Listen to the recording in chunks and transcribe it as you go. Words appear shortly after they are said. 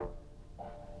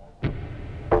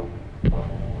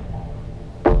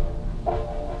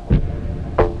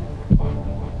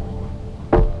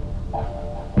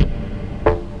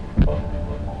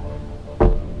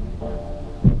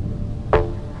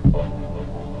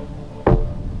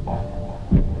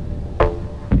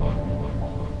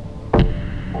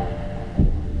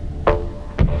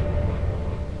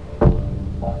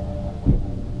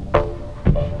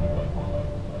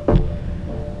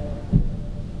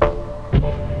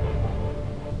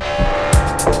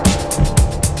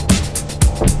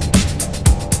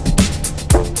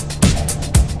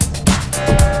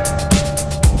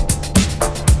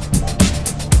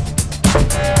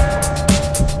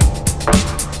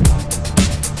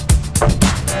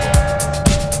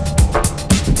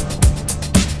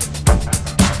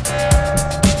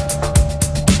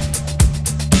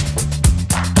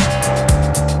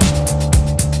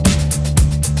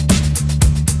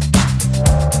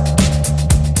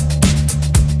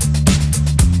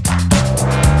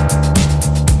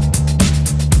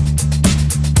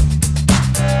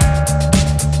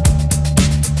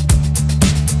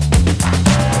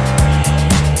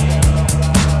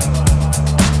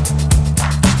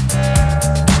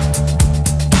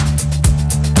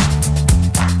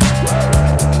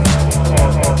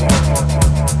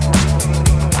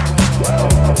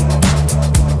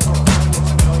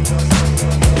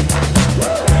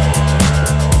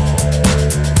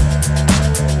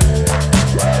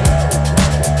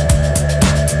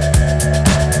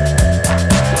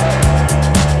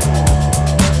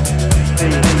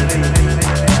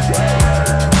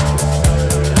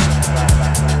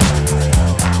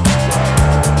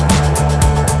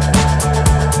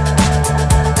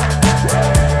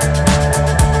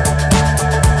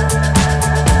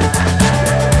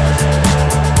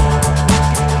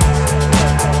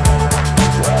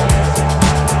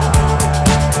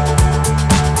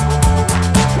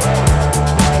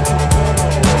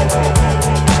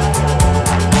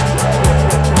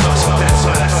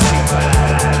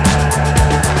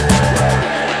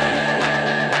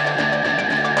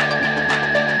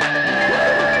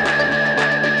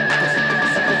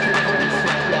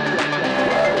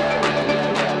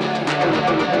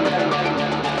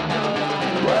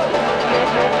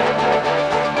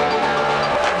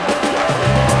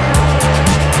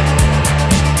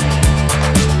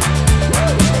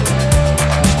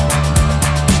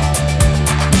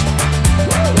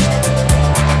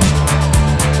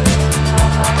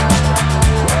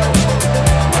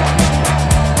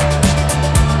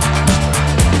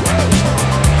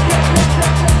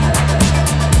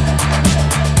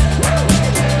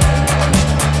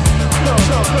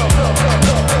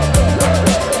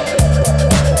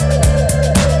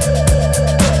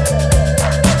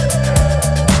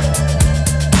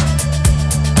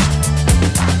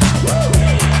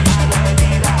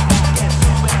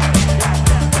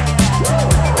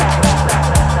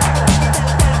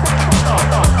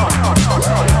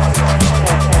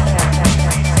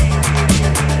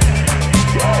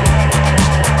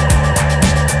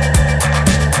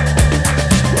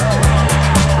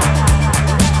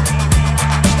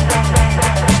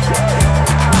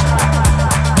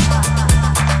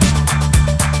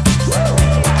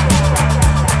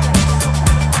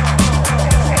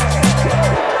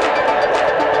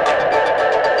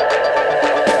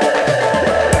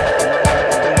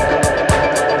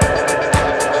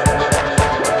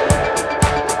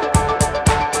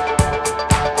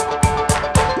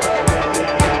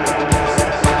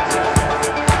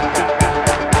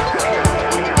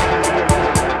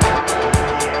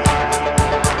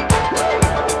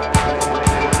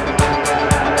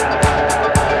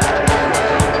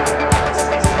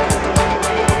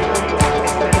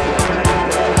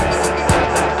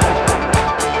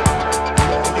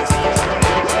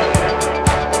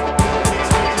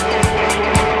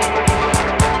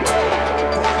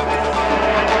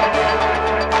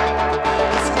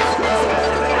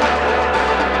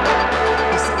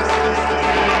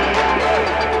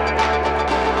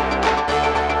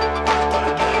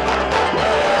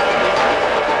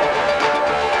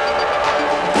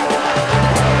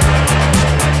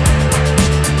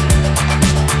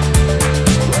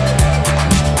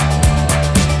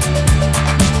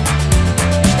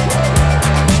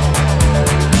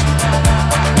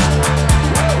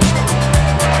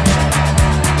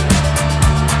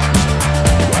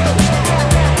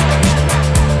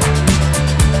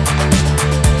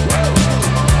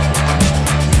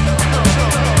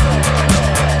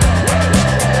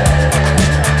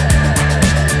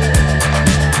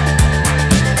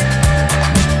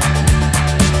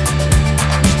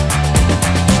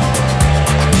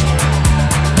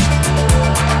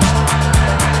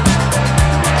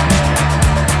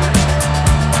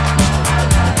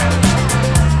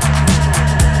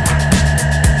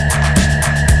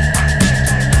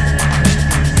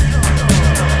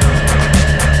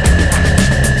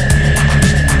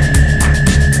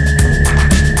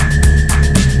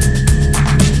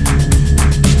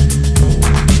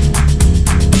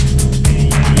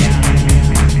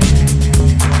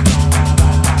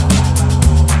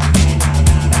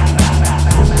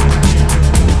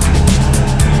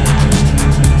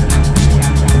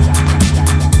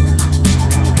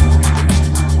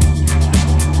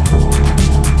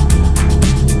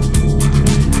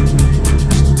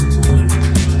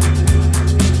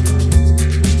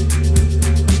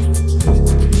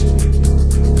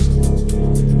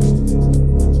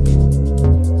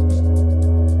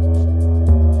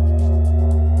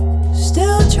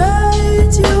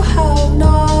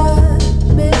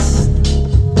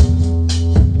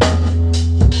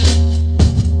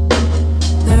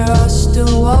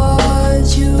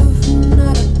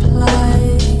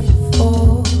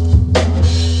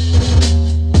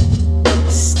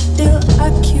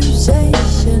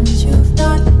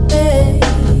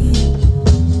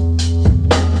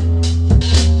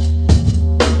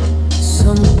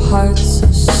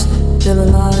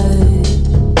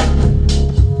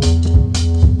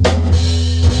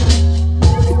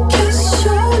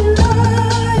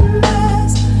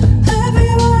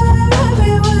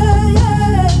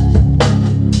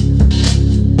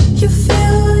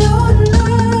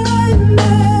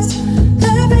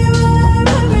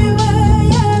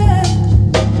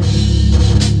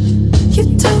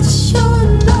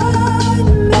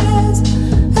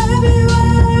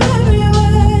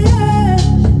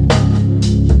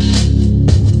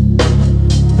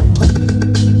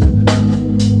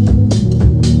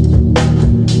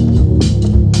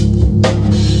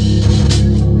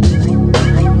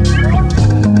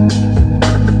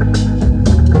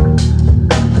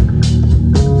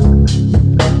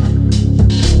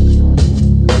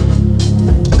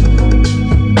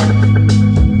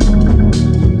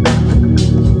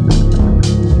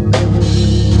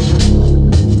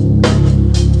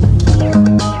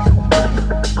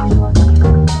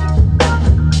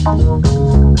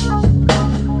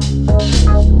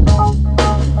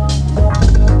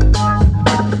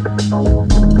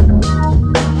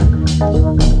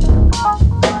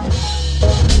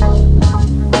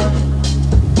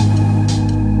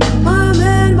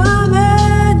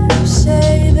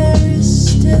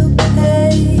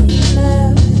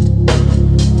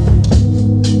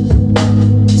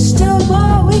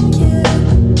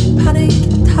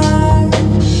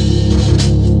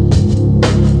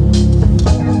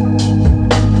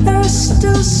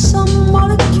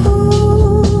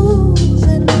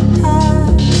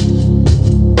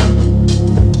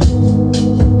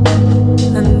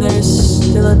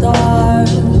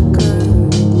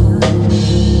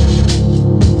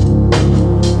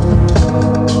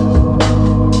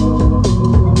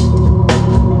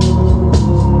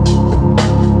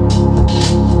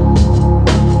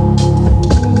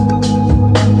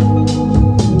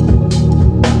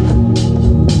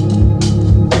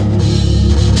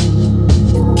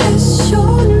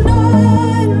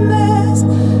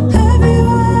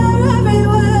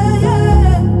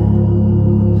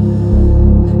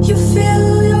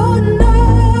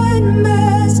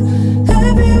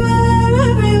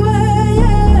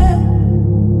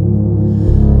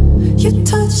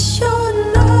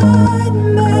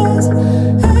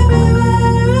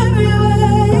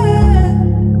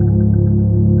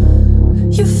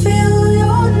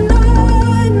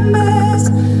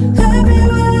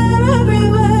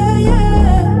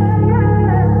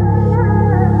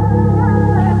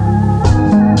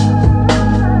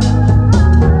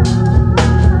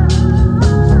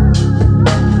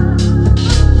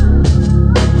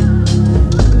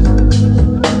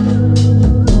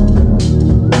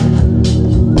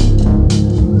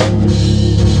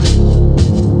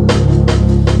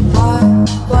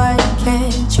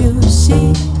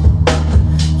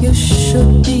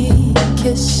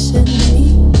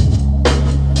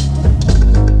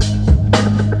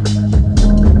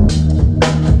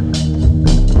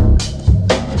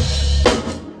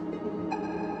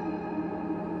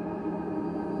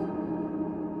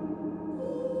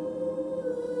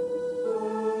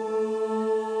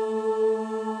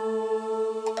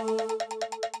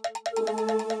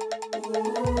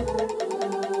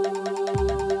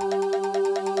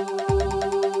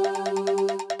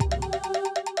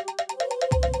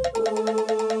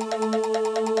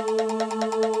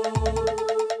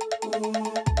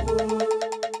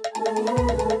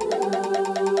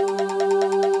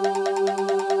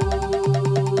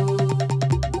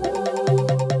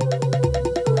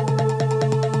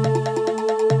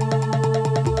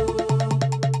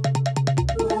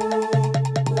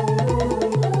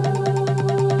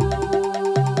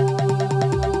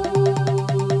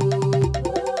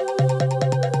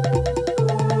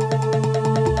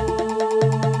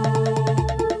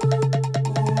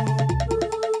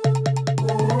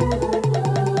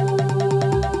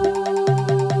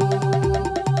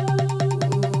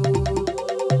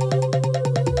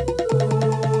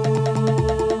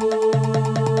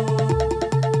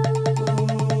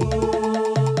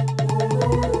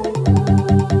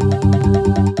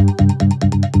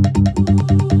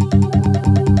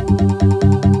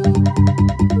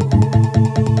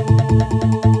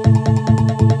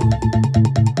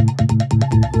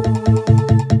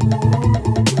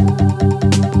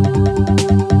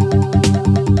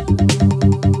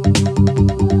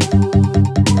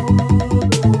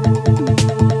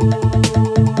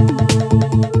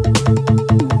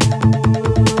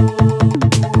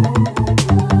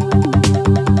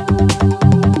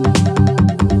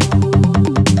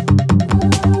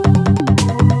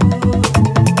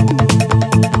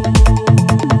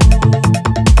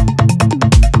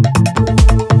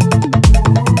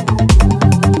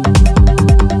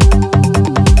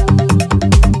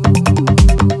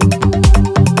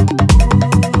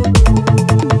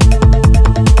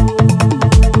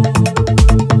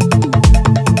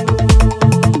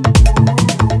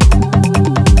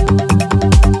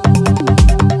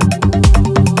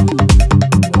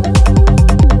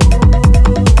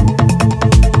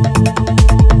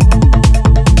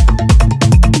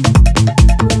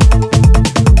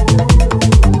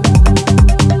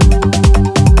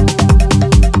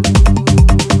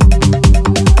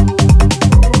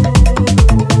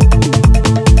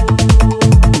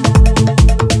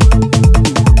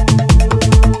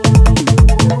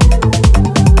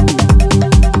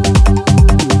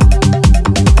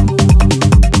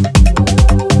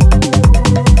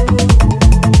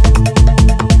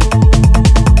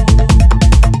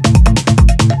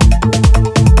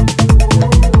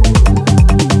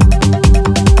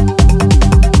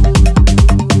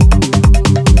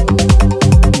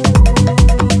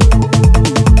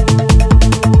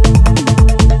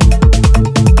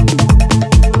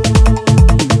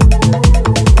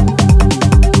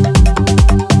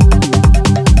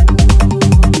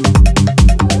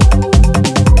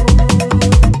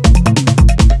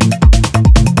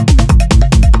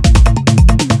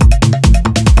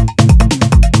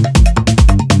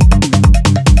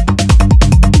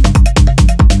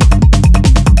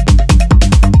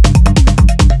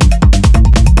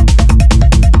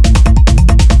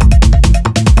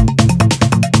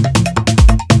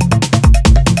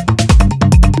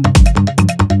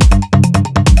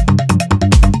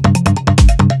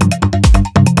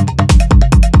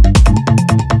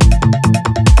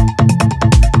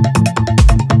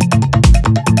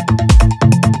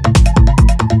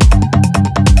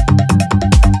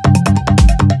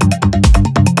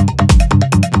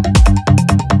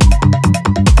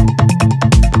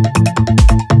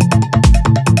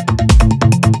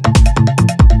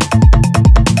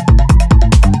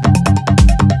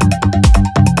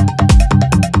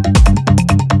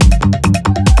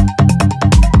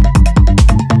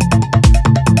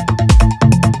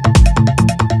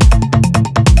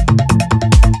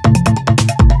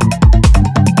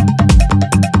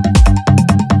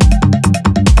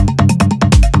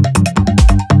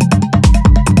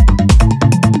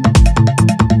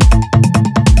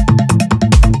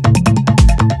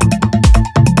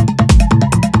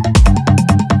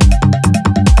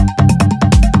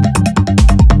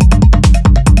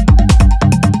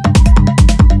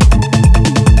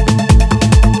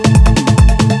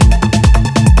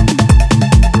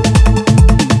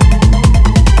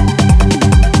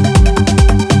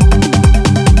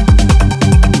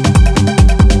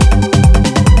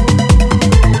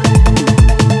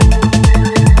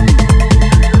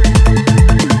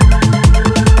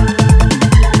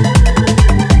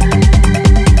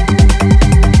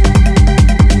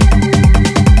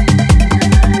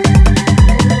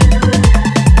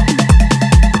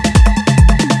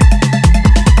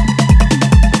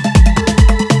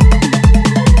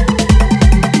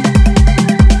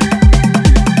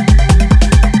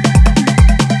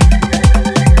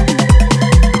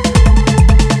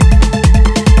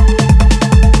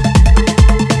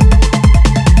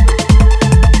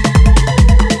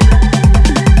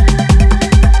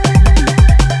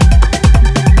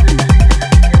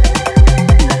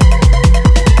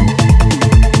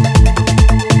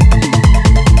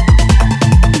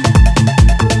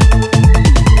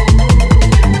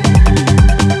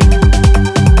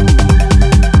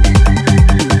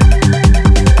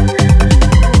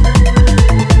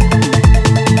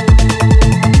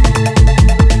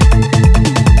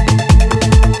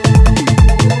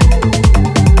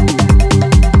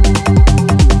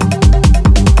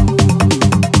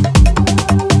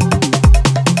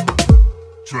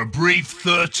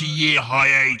30-year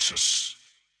hiatus,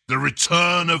 the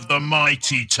return of the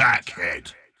mighty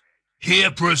Tackhead. Here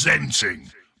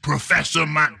presenting Professor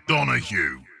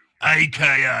McDonough,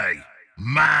 aka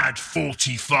Mad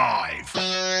 45.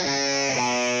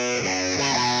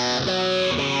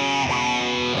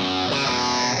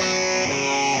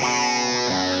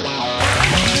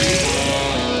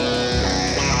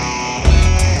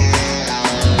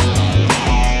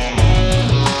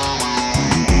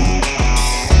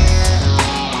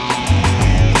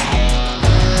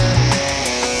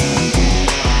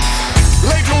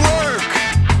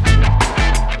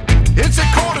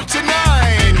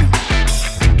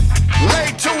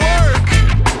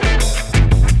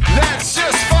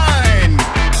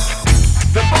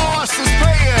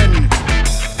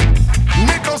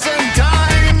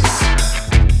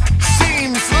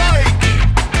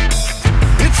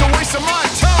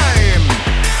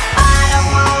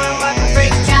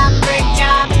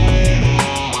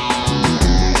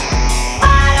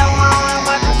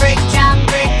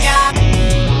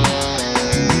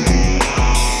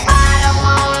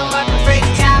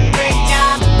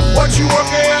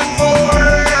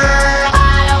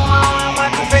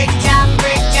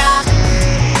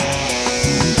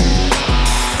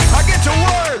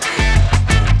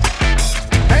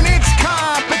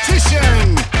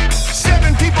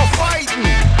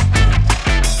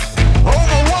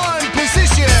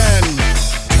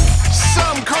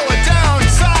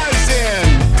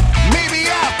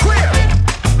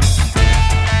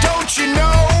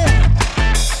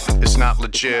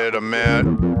 Legitimate.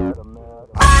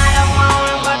 I don't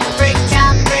wanna work a freak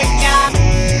job, freak job.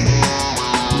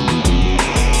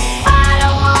 I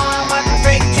don't wanna work a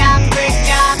freak job, freak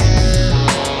job.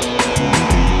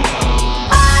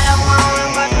 I don't wanna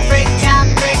work a freak job,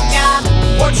 freak job.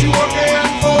 What you working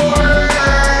for?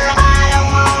 I don't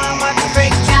wanna work a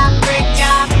freak job, freak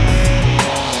job.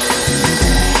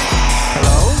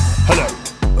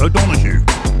 Hello, O'Donoghue.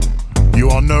 You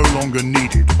are no longer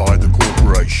needed by the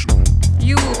corporation.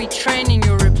 You will be training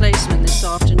your replacement this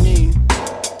afternoon.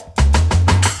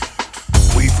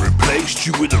 We've replaced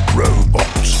you with a robot.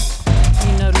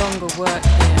 You no longer work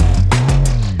here.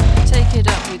 Take it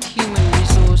up with human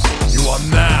resources. You are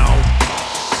now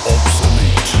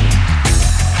obsolete.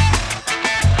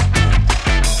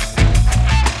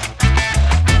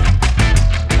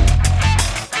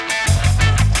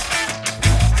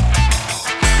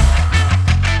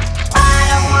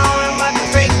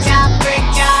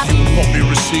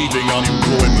 Receiving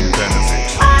unemployment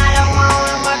benefits. I don't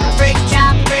wanna work a freak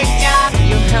job, freak job.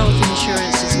 Your health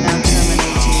insurance is now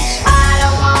terminated. I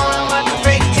don't wanna work a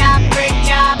freak job, freak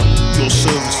job. Your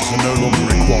services are no longer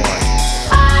required.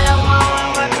 I don't wanna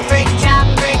work a freak job,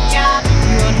 freak job.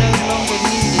 You are no longer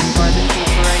needed by the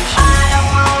corporation. I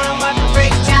don't wanna work a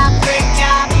freak job, freak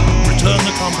job. Return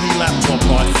the company laptop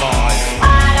by 5.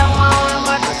 I don't wanna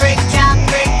work a freak job,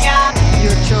 freak job.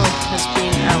 Your job has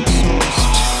been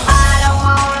outsourced.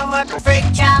 A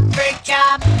freak job, freak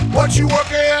job. What you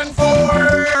working for?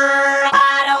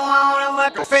 I don't wanna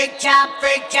work a freak job,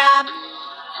 freak job.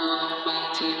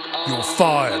 You're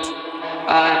fired.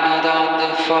 I'm not on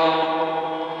the phone.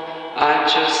 I'm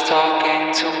just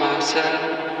talking to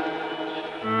myself.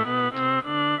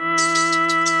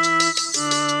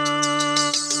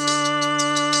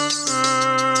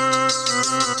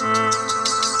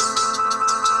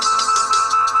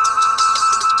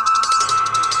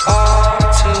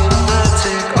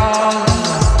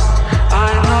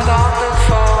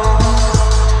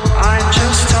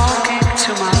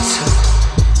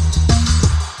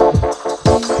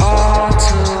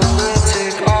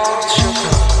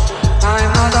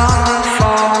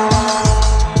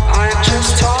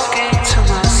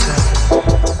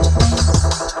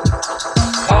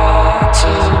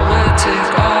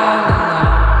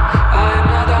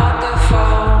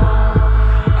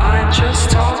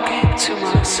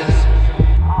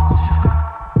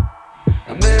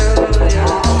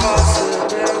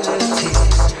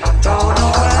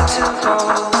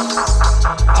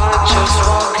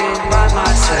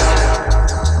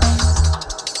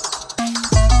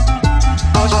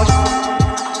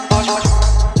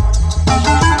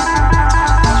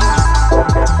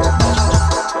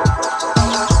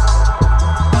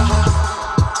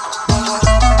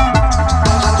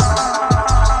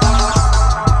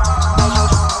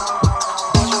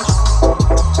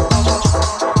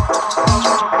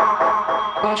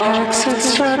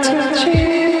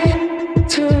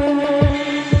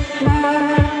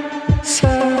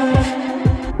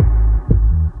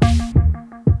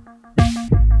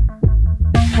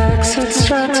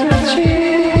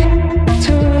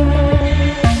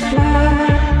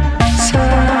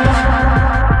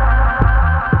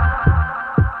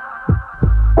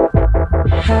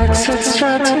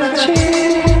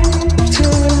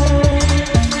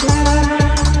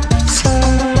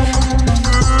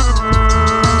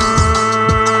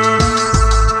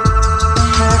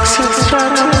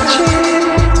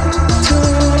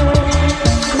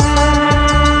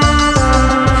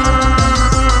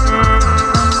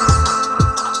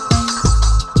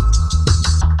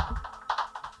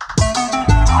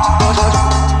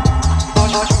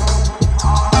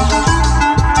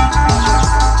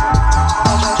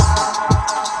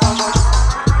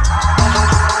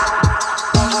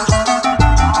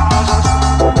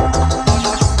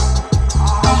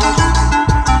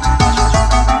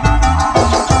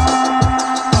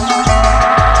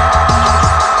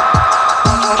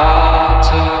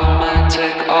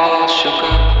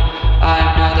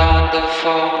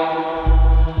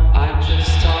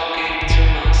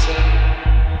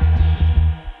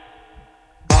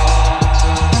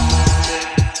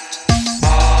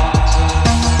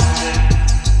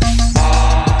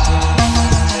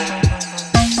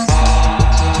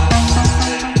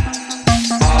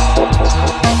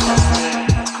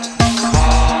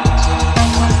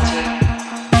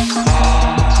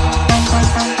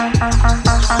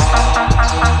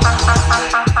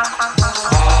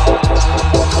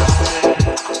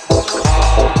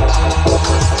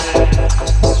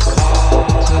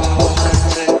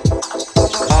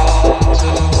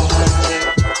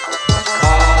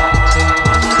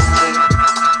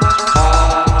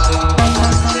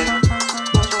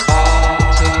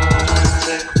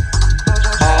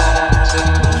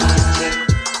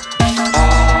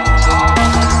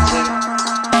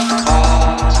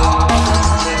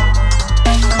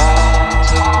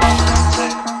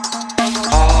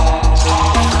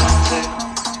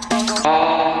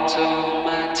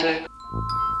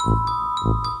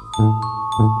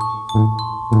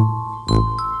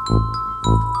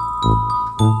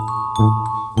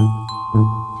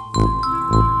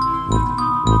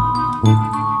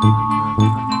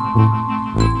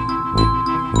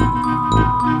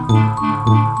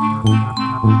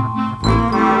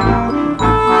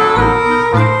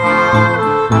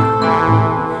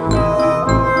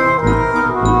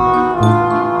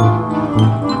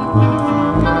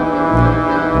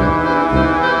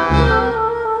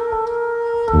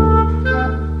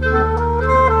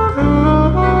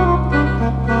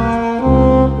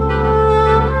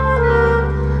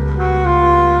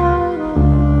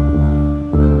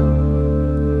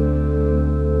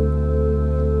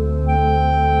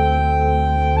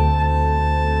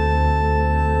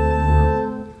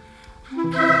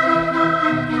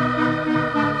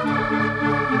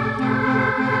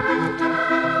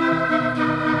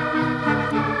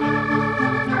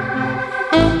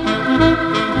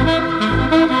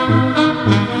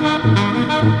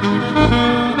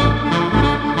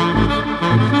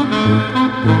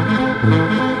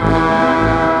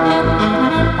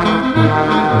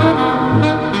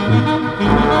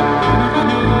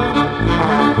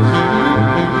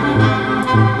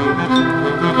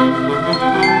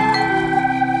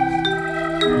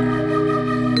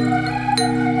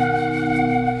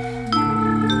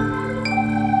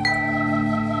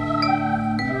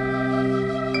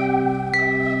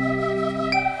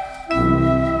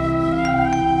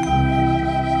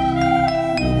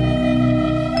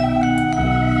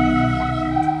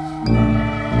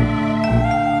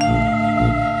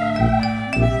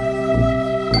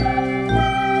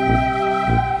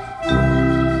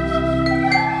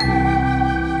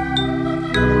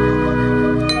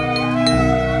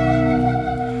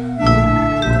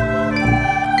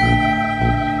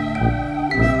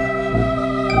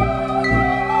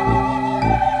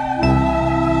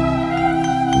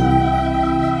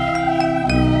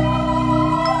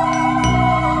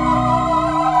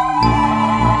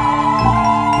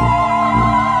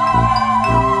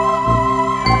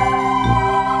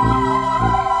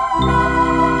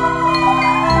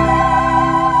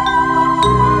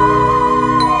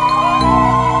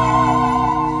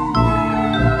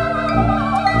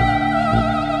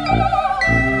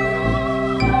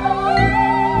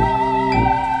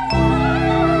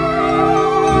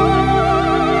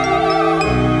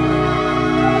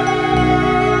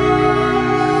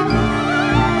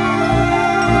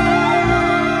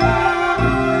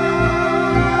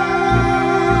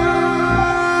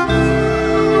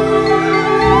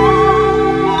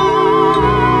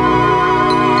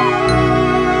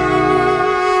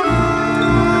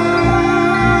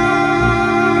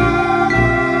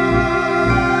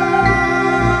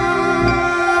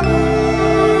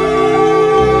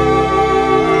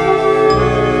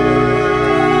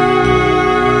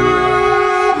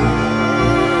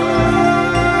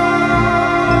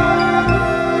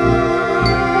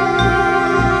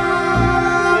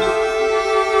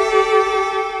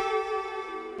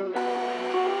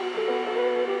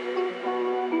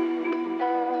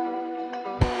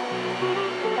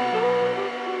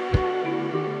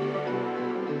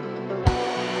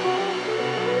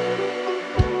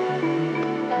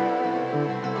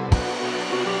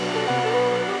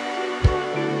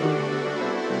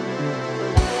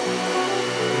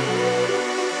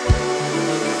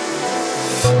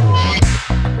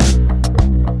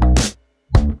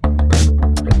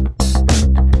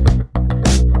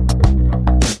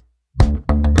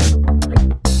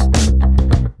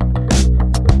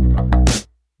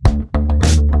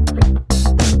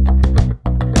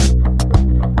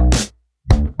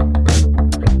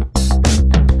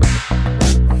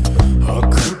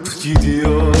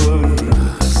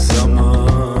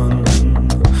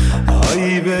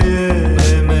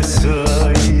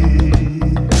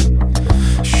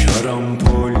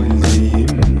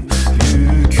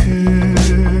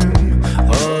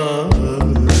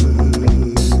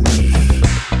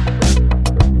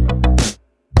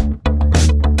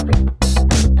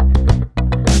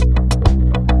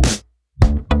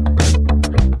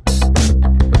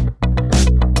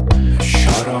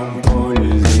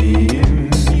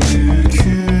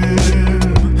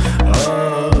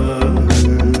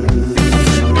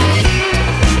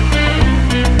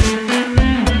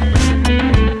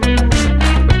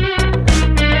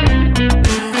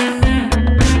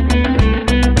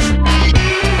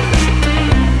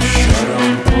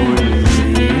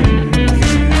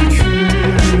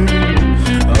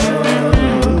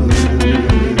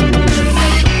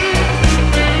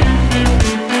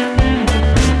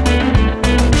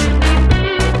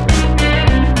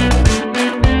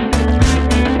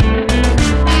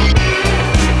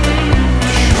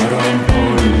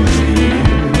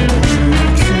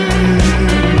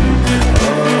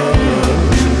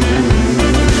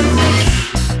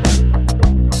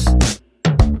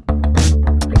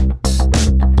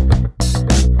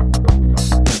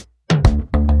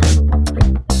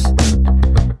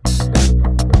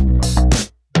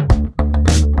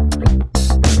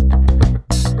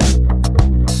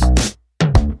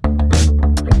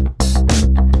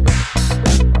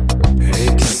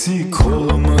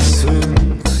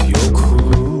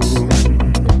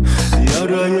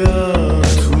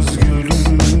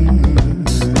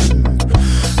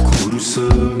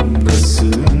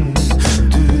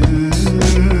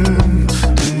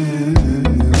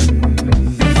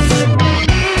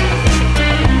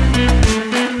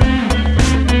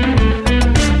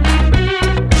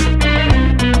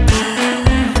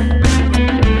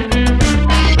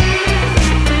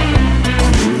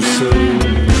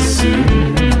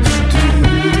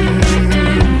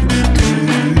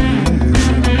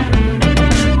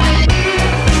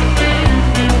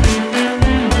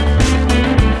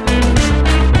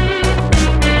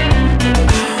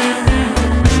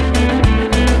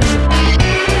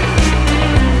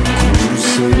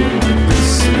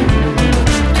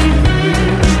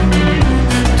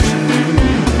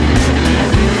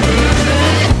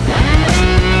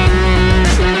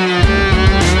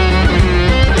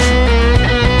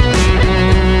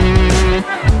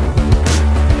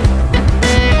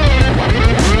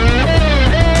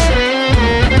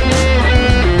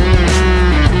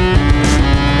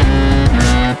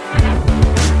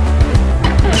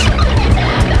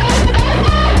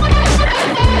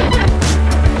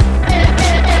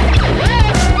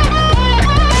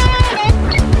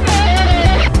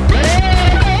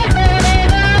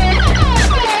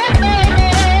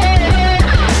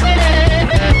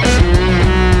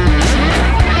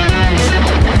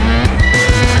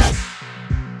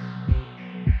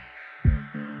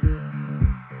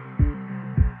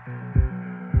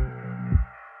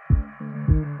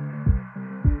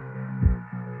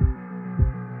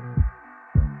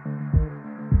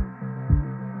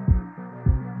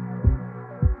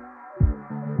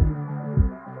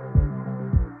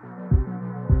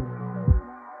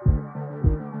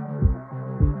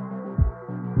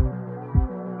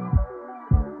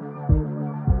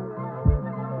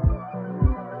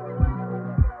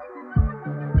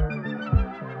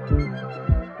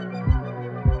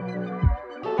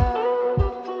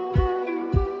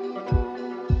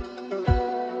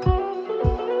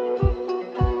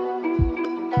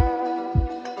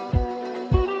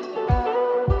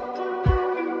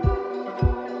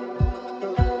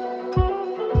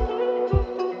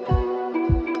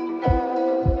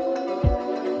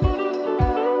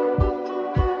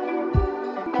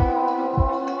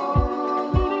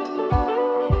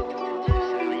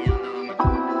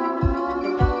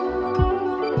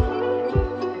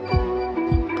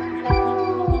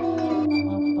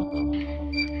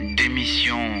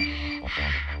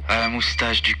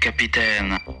 moustache du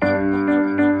capitaine.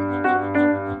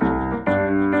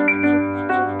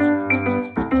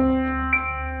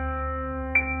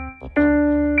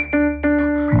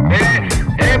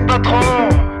 Eh patron,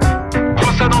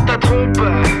 prends ça dans ta trompe.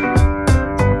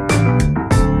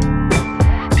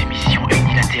 Démission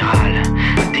unilatérale,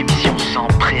 démission sans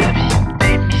préavis,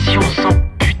 démission sans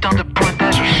putain de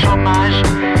pointage au chômage,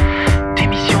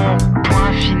 démission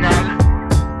point final.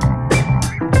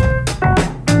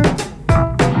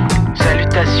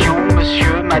 Salutations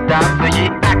monsieur, madame,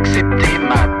 veuillez accepter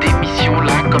ma démission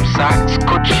là comme ça,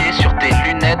 scotché sur tes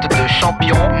lunettes de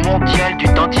champion mondial du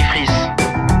dentifrice.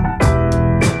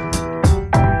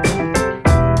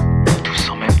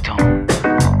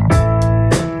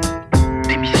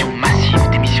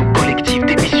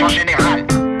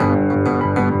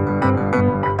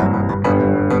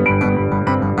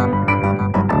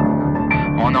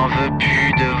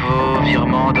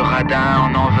 On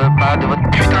n'en veut pas de votre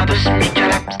putain de SMIC à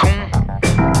la con.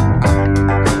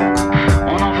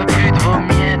 On n'en veut plus de vos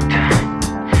miettes.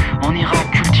 On ira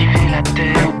cultiver la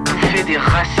terre, ou bouffer des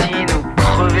racines, ou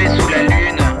crever sous la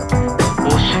lune.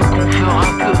 Oh, ce qu'on fera,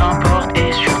 peu importe,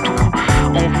 et surtout,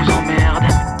 on vous emmerde.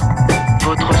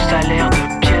 Votre salaire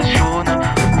de pièce jaune,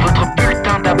 votre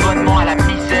bulletin d'abonnement à la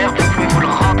misère, vous pouvez vous le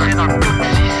rentrer dans le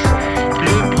coccyx.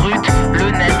 Le brut,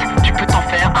 le net, tu peux t'en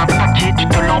faire un paquet, tu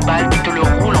te l'emballes, tu te le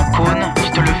roules en cône,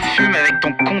 tu te le fumes avec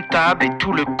ton comptable et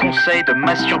tout le conseil de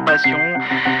masturbation.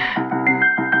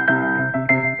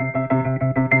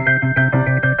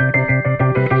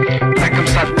 Là comme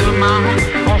ça demain,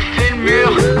 on fait le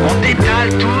mur, on détale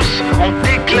tous, on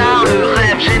déclare le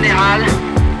rêve général.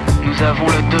 Nous avons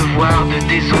le devoir de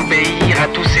désobéir à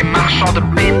tous ces marchands de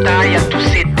bétail, à tous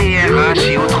ces DRH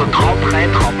et autres grands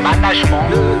prêtres en management.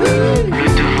 Le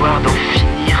devoir d'en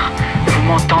finir. Vous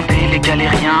m'entendez les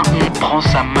galériens, on prend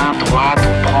sa main droite,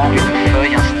 on prend une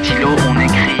feuille, un stylo, on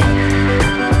écrit.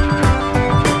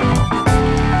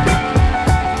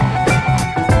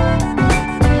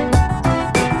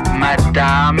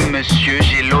 Madame, monsieur,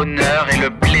 j'ai l'honneur et le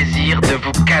plaisir de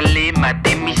vous caler ma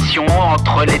démission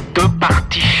entre les deux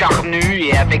parties charnues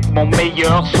et avec mon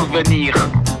meilleur souvenir.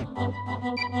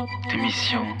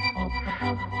 Démission,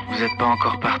 vous êtes pas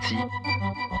encore parti.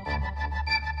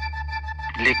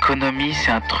 L'économie,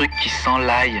 c'est un truc qui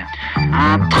s'enlaille,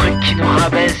 un truc qui nous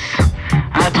rabaisse,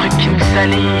 un truc qui nous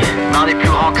salit. Mais on est plus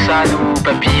grand que ça, nous,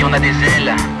 papy, on a des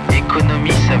ailes.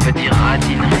 Économie, ça veut dire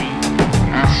radinerie.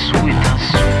 Un sou est un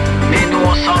sou. Mais nous,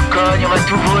 on s'en cogne, on va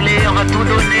tout voler, on va tout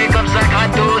donner comme ça,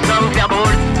 gratos, ça va vous faire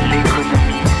drôle.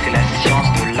 L'économie, c'est la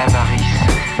science de l'avarice,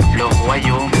 le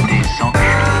royaume des enculés.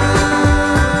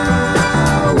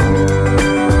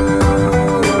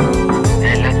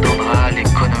 Elle attendra à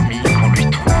l'économie qu'on lui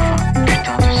trouve un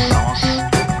putain de sens.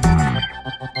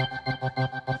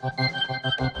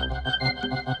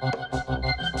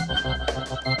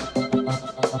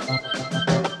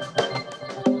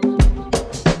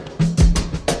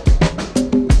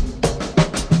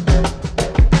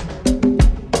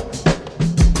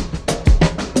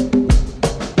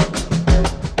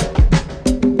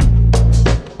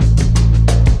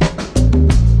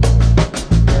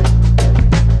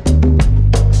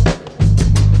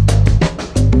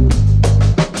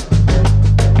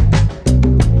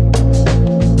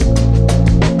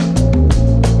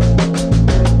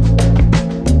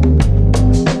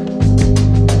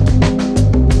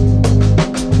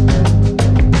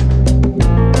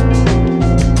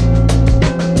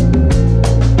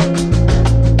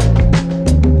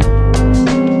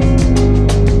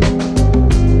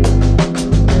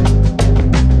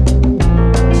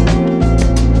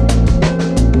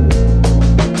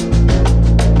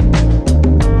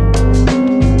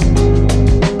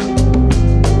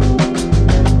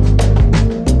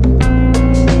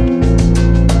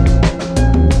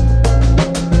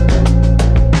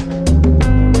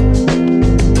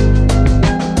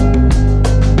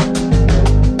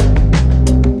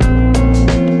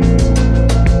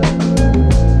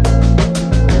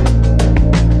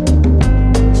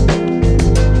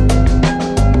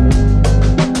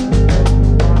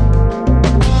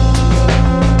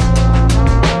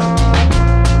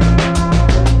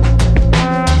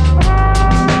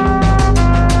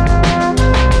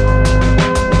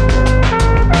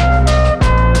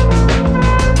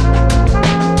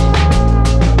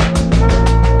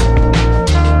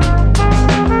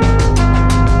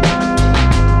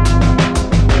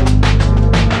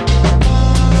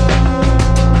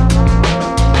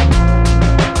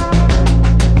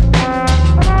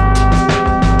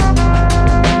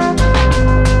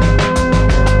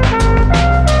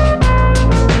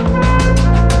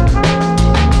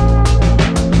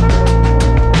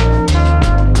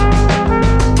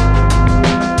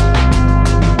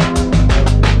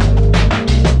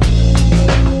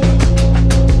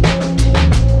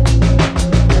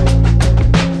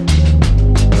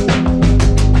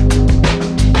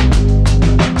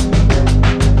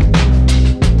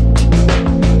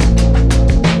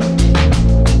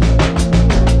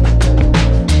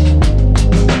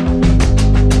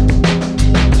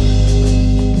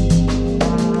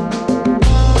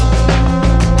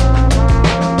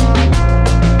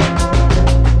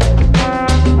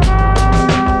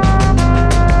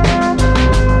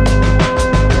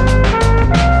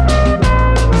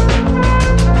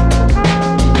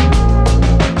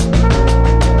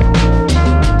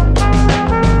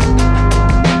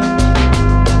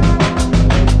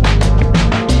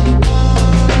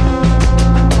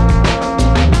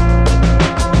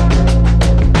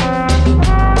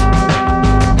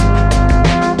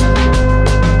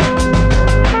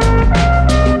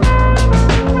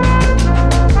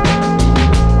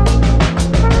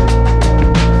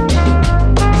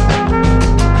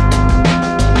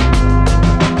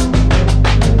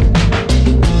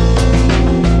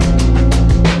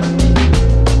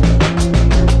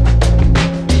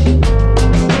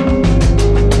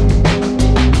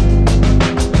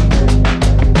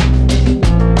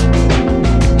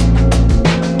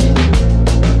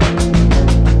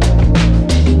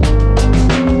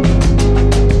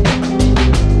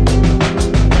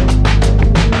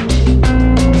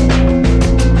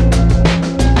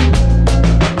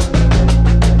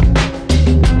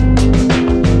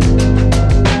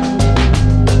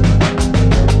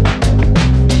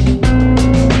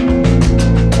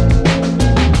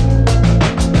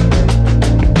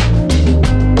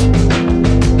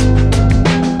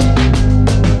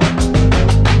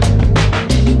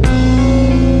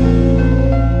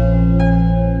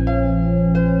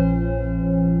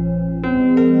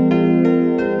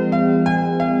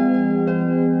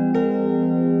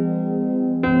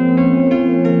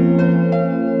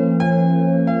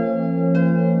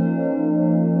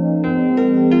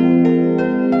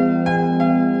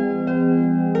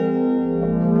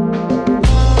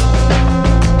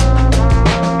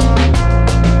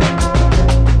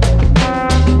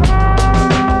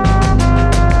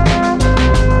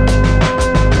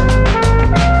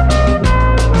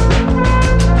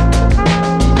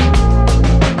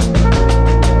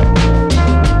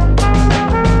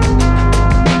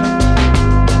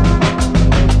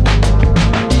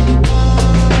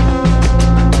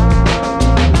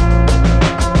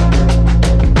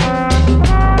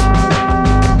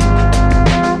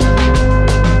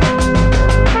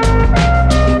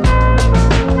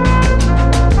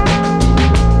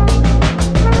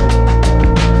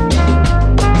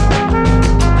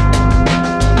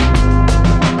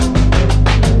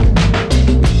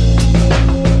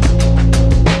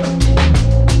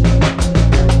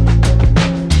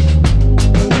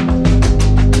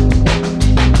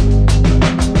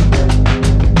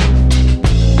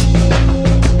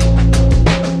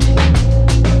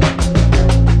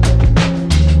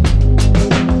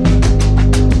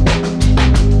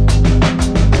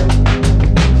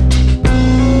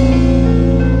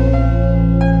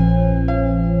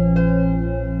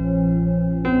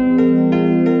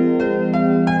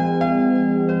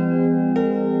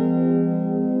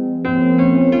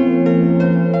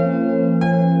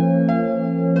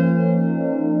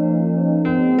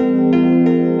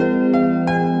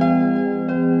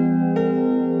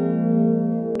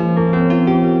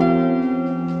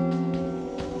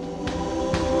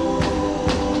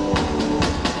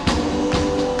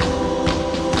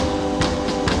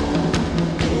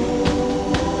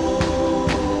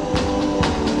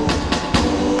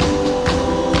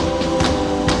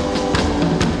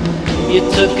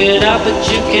 took it out, but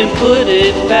you can put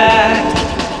it back.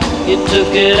 You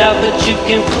took it out, but you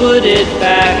can put it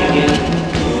back in.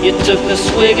 You took a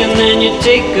swig and then you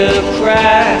take a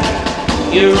crack.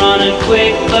 You're running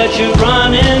quick, but you're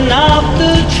running off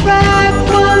the track.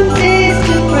 One taste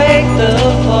to break the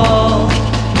fall.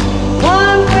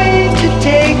 One wave to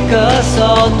take us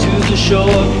all to the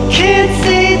shore. Can't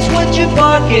say it's what you're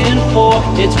barking for.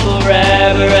 It's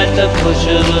forever at the push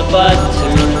of a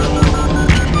button.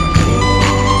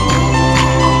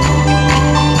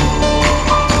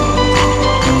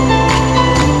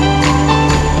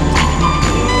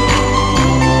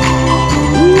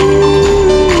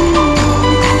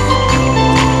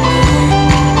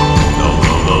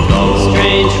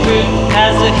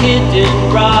 Has a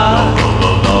hidden rock.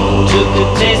 Took a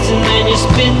taste and then you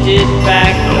spit it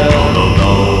back up.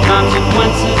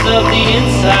 Consequences of the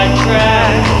inside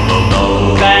track.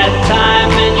 Bad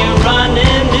time and you're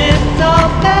running it all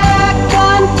back.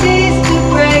 One taste to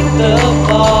break the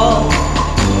fall.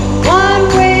 One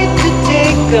wave to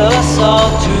take us all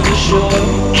to the shore.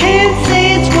 Can't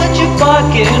say it's what you're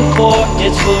barking for.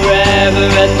 It's forever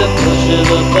at the push of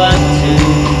a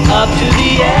button. Up to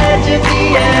the edge of the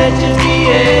edge of the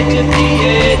edge of the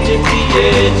edge of the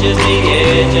edge of the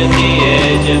edge of the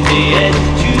edge of the edge.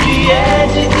 To the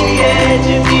edge of the edge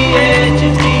of the edge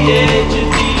of the edge of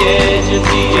the edge of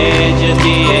the edge of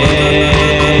the edge.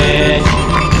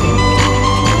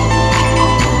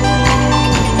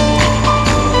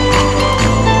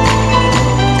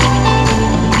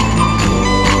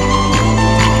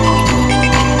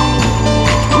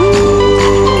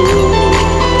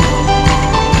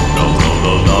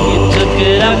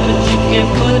 But you can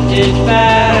put it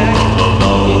back.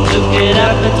 You took it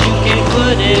out, but you can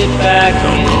put it back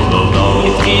in.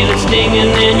 You feel it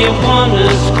stinging and you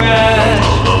wanna scratch.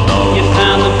 You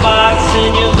found the box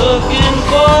and you're looking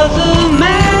for the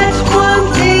match. One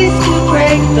taste to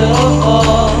break the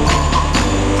fall.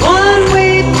 One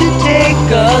wave to take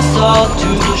us all to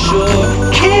the shore.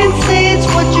 Can't say it's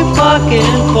what you're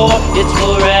barking for. It's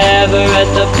forever at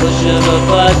the push of a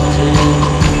button.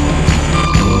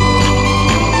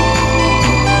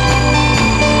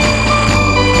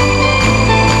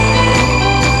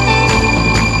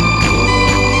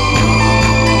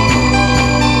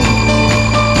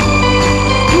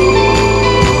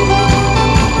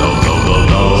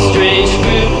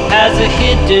 Has a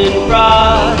hidden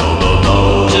rod.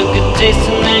 Took a taste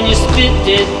and then you spit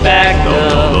it back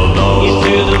up. You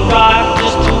threw the rock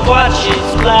just to watch it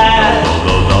splash.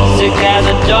 Sick as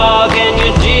a dog and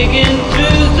you're digging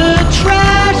through the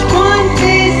trash. One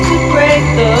taste to break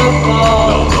the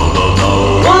fall.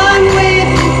 One wave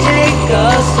to take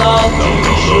us all to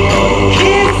the shore.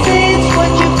 Can't say it's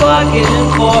what you're bargaining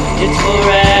for. It's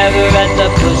forever at the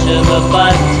push of a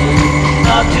button.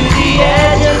 Up to the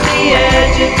edge of the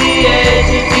edge of the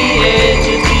edge of the edge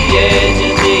of the edge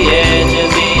of the edge of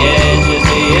the edge of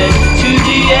the edge. To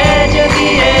the edge of the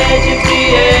edge of the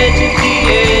edge of the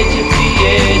edge of the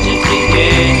edge of the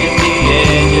edge of the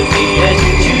edge of the edge.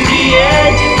 To the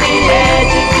edge of the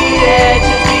edge of the edge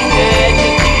of the edge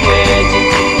of the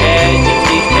edge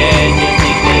of the edge of the edge of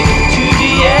the edge. To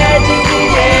the edge of the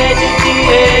edge of the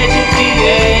edge of the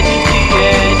edge of the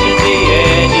edge of the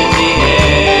edge of the edge.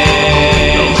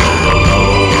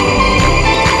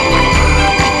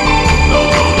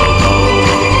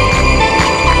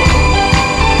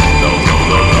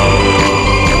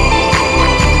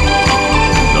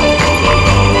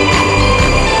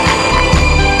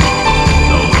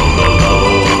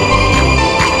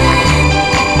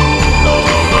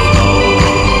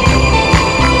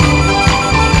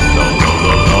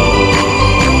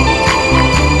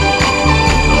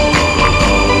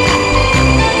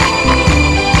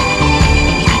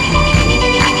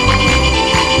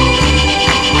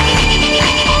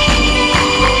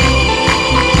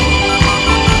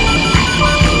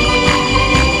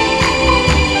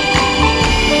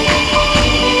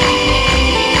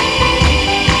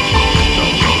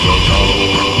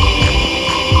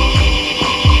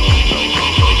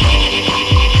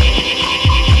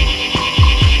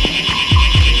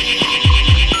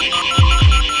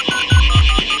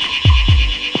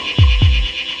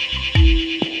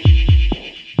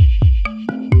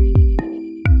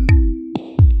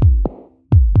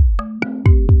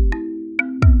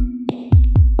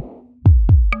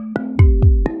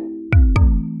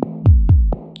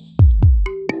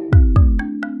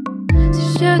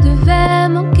 je devais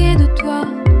manquer de toi,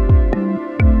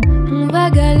 mon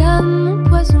vague à l'âme, mon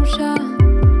poisson-chat.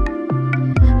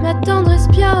 Ma tendre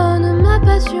espionne, ma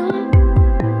passion,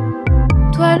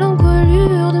 toi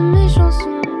l'encolure de mes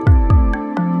chansons.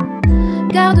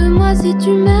 Garde-moi si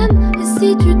tu m'aimes et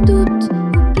si tu doutes,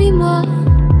 oublie-moi.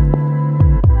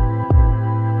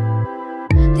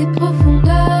 Des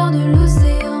profondeurs de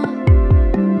l'océan,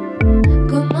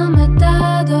 comme un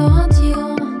matador, un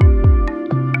tyran,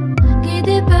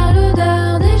 guidé par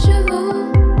l'odeur des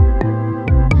chevaux.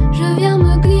 Je viens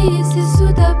me glisser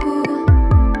sous ta peau.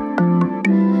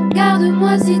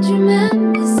 Garde-moi si tu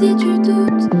m'aimes, et si tu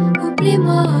doutes,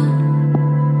 oublie-moi.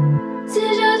 Si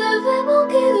je devais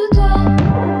manquer de toi,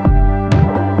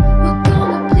 autant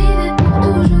me priver pour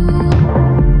toujours.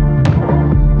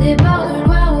 Des bords de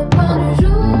Loire au point du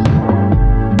jour,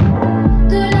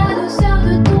 de la douceur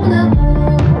de ton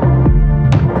amour.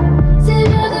 Si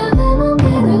je devais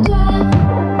manquer de toi,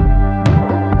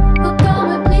 autant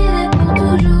me priver pour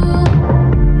toujours.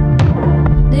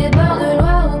 Des bords de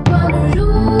Loire au point du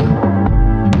jour,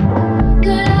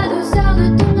 de la douceur de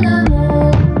ton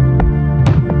amour.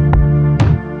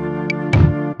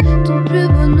 Ton plus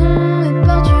beau nom est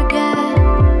portugais,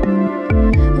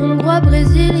 hongrois,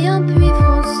 brésilien puis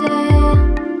français.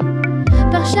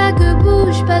 Par chaque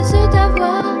bouche passe ta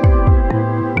voix,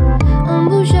 en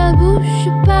bouche à bouche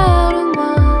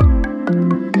parle-moi.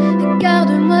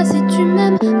 Garde-moi si tu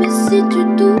m'aimes, mais si tu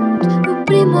doutes,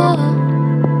 oublie-moi.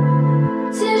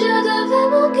 Si je devais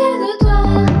manquer de toi,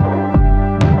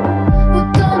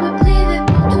 autant me priver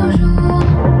pour toujours.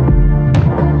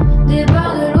 Des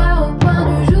bords de Loire au point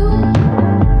du jour,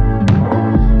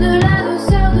 de la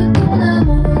douceur de ton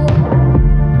amour.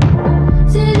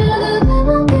 Si je devais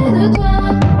manquer de toi,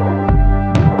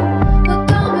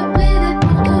 autant me priver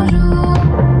pour toujours.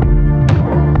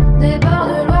 Des bords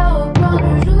de Loire au point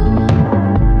du jour,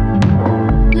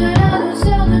 de la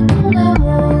douceur de ton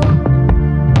amour.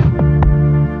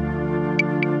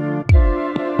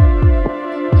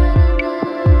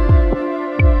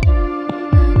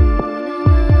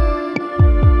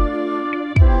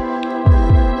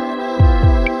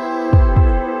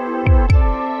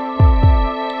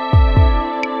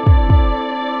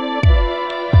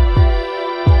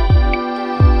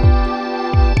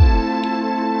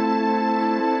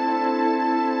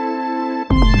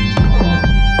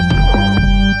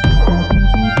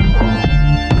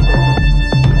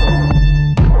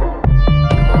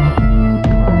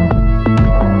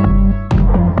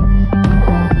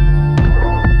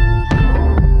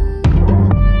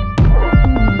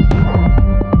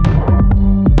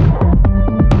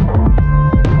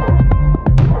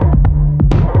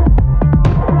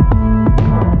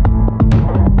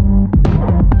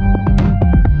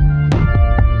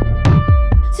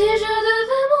 Si je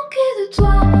devais manquer de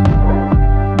toi,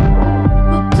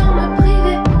 autant me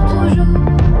priver pour toujours.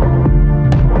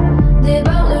 Des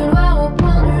bords de Loire au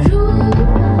point du jour,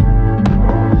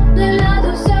 de la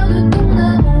douceur de ton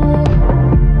amour.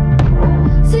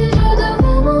 Si je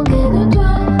devais manquer de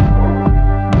toi,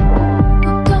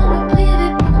 autant me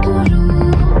priver pour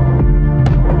toujours.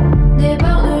 Des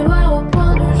bords de Loire au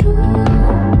point du jour,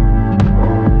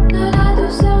 de la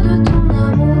douceur de ton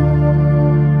amour.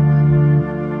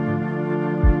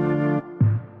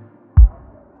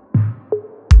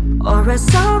 Or a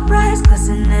surprise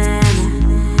glistening.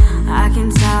 I can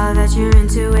tell that you're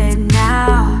into it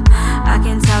now. I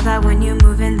can tell that when you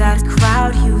move in that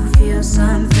crowd, you feel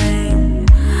something.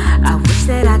 I wish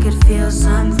that I could feel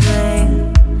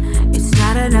something. It's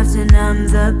not enough to numb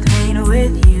the pain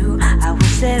with you. I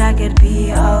wish that I could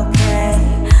be okay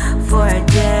for a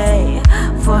day,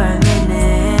 for a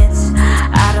minute.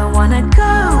 I don't wanna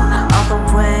go all the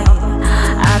way.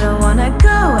 I don't wanna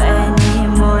go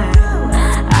anymore.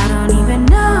 I don't even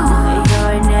know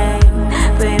your name,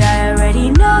 but I already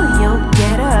know you'll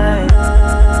get hurt.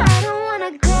 I don't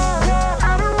wanna go,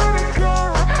 I don't wanna go,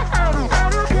 I don't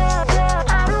wanna go,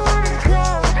 I don't wanna go.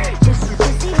 Just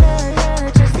leave me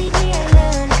alone, just leave me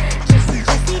alone, just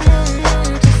leave me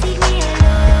alone, just leave me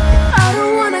alone. I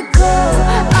don't wanna go,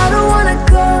 I don't wanna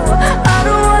go, I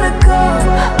don't wanna go,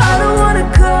 I don't wanna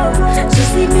go.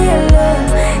 Just leave me alone,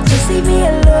 just leave me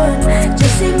alone,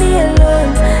 just leave me alone,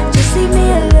 just leave me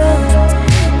alone.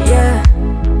 Yeah.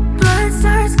 Blood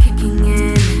starts kicking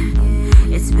in.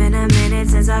 It's been a minute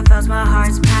since I felt my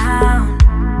heart's pound.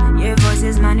 Your voice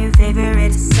is my new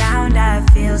favorite sound. I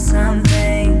feel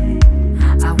something.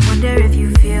 I wonder if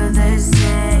you feel the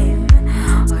same,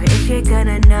 or if you're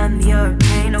gonna numb your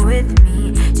pain with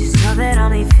me. Just know that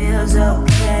only feels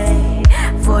okay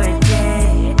for a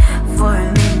day, for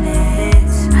a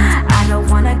minute. I don't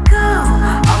wanna go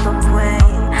all the way.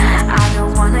 I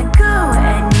don't wanna go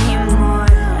anymore.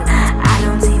 I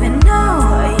don't even know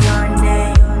your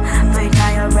name, but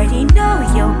I already know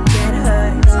you'll get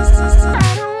hurt.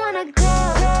 I don't wanna go,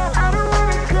 I don't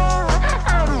wanna go,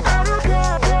 I don't wanna go,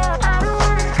 I don't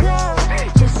wanna go.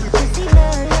 Just leave me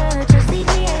alone, just leave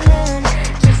me alone,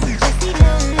 just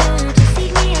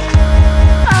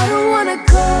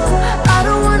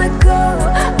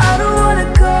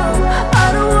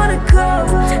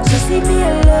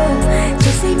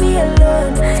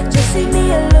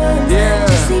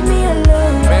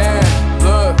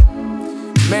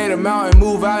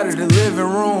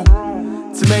living room.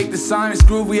 To make the sinus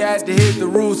groove, we had to hit the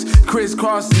roots.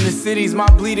 Crisscrossing the cities, my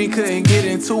bleeding couldn't get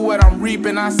into what I'm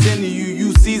reaping. I send to you,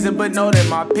 you season, but know that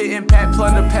my pit and pat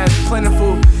plunder past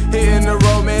plentiful. Hitting the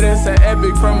road made us an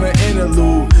epic from an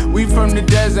interlude. We from the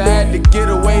desert, had to get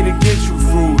away to get you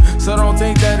through. So don't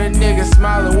think that a nigga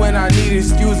smiling when I need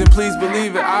excuse, and please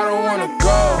believe it, I don't wanna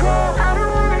go. I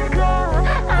don't wanna go.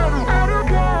 I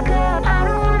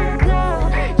don't wanna go.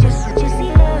 Just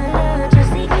see love,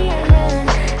 just leave me alone.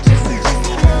 Just leave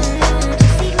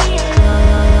me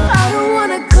alone. I don't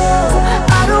wanna go.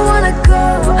 I don't wanna go.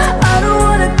 I don't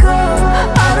wanna go.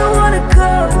 I don't wanna go.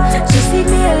 Just leave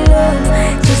me alone.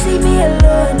 Just leave me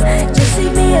alone. Just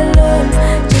leave me alone.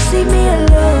 Just leave me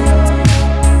alone.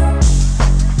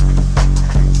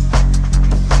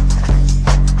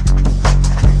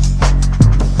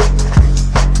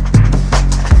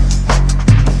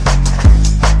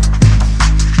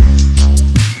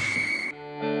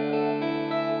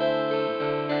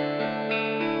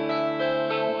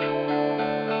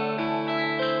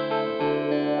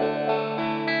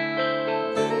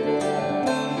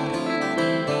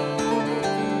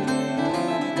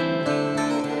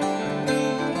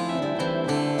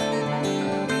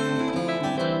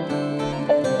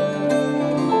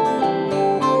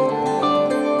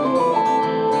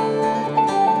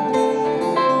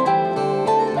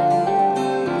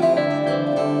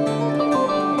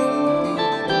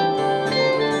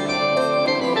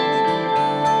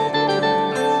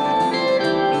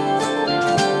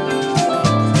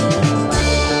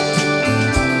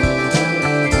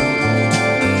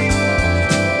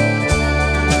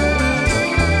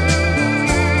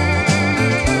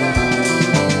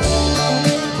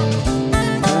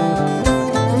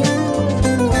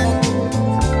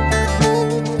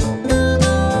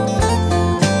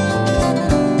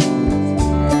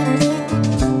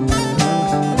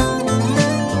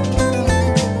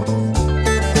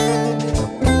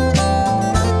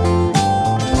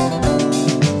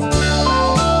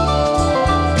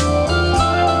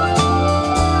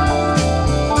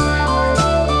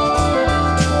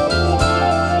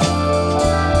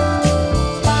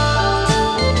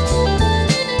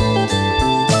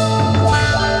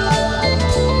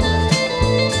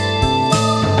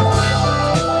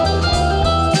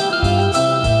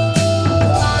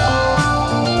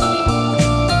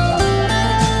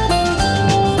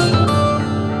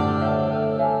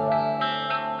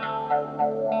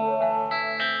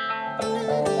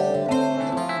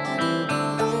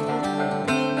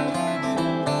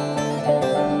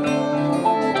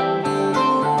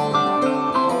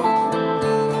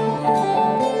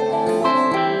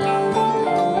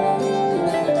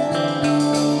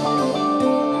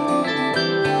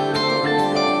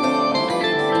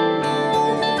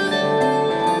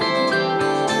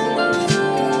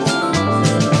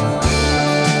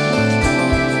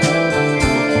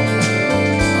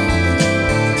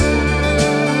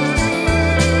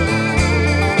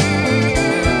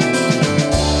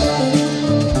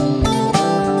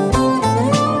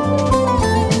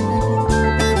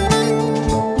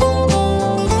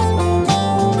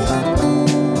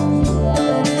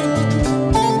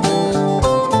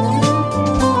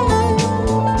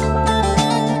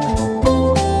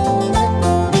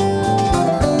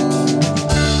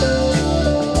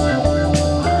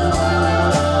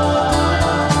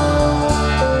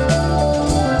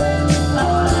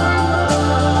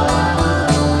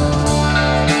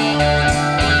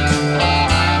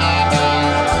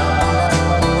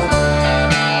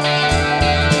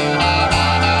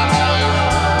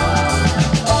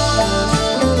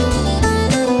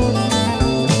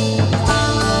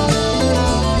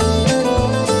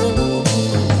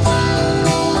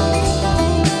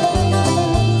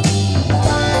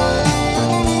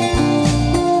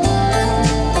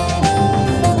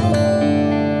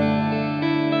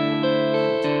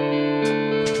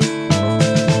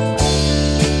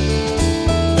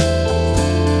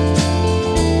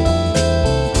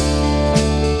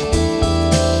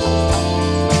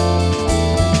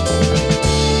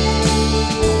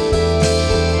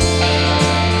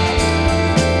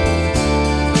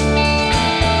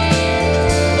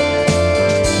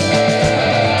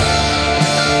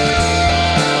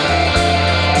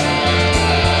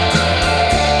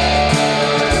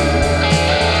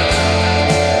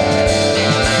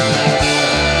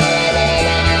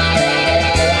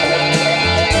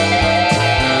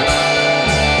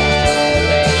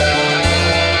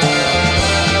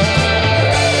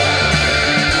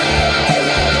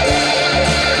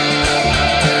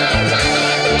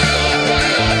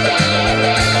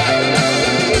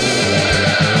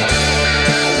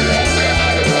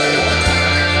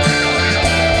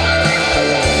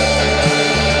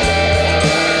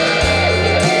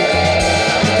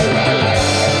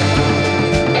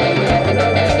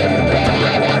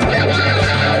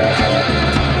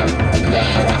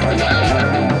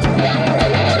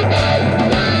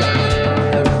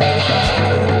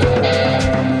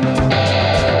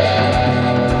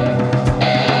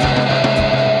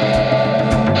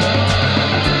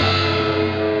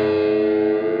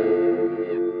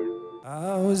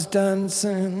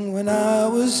 dancing when I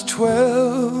was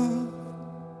 12.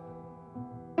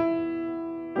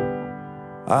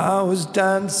 I was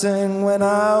dancing when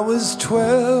I was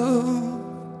 12.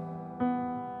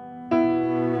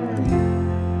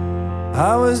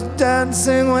 I was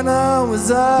dancing when I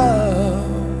was out.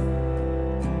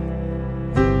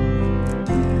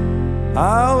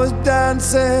 I was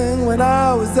dancing when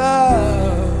I was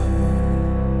out.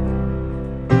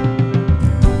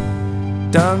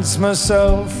 Dance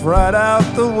myself right out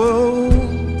the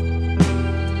womb.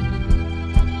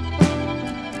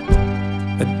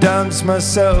 I dance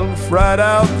myself right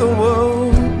out the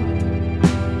womb.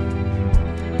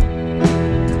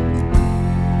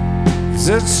 Is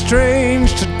it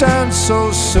strange to dance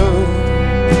so soon?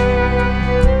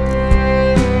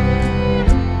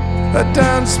 I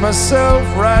dance myself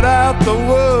right out the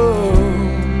womb.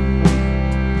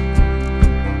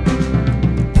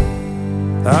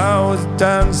 I was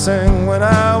dancing when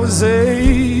I was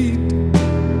 8.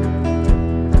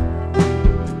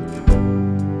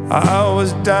 I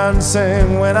was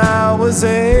dancing when I was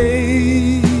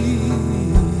 8.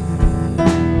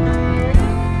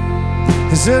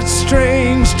 Is it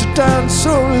strange to dance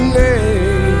so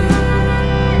late?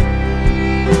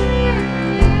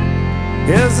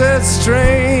 Is it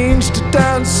strange to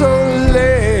dance so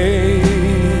late?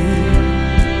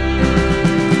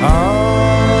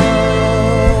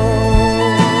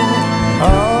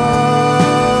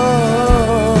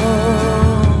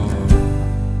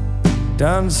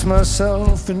 Dance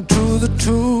myself into the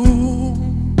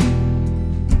tomb.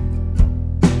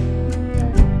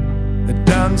 I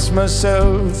dance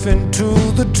myself into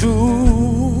the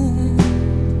tomb.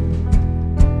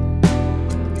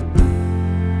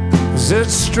 Is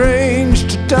it strange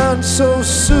to dance so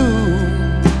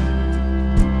soon?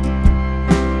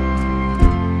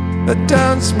 I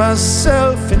dance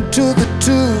myself into the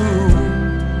tomb.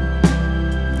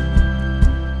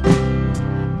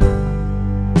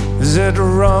 Is it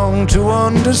wrong to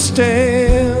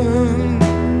understand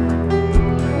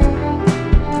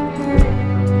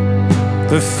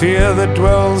the fear that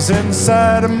dwells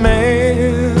inside a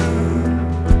man?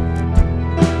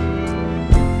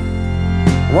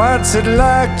 What's it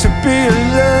like to be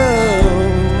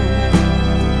alone?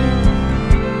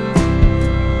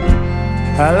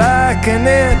 I liken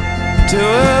it to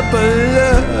a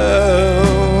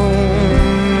balloon.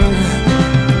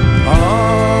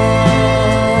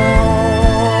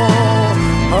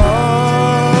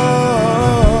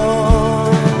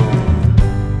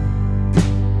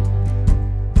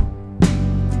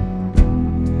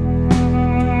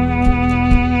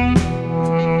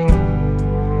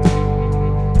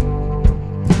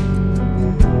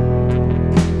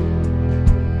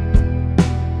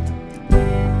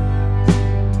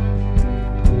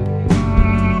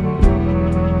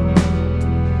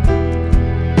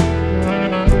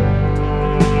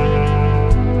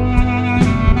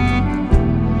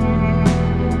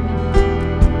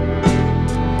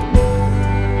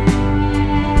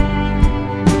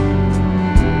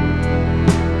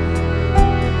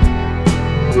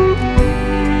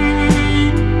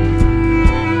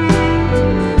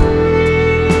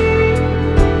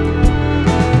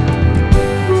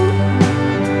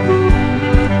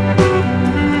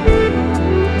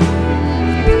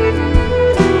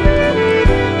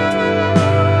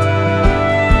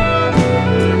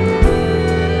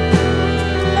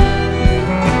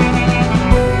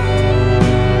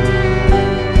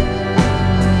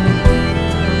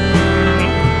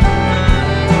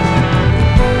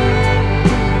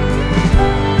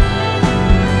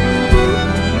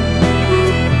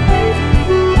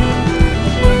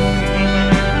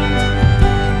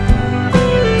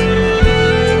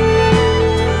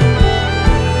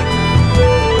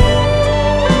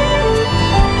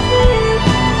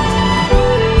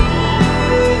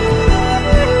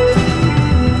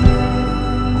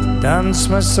 Dance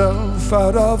myself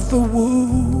out of the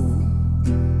womb.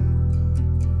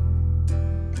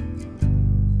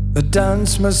 I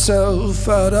dance myself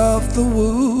out of the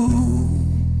womb.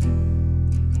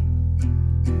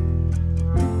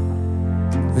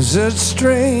 Is it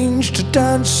strange to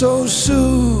dance so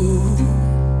soon?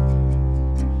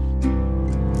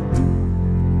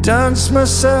 Dance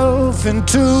myself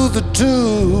into the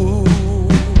tomb.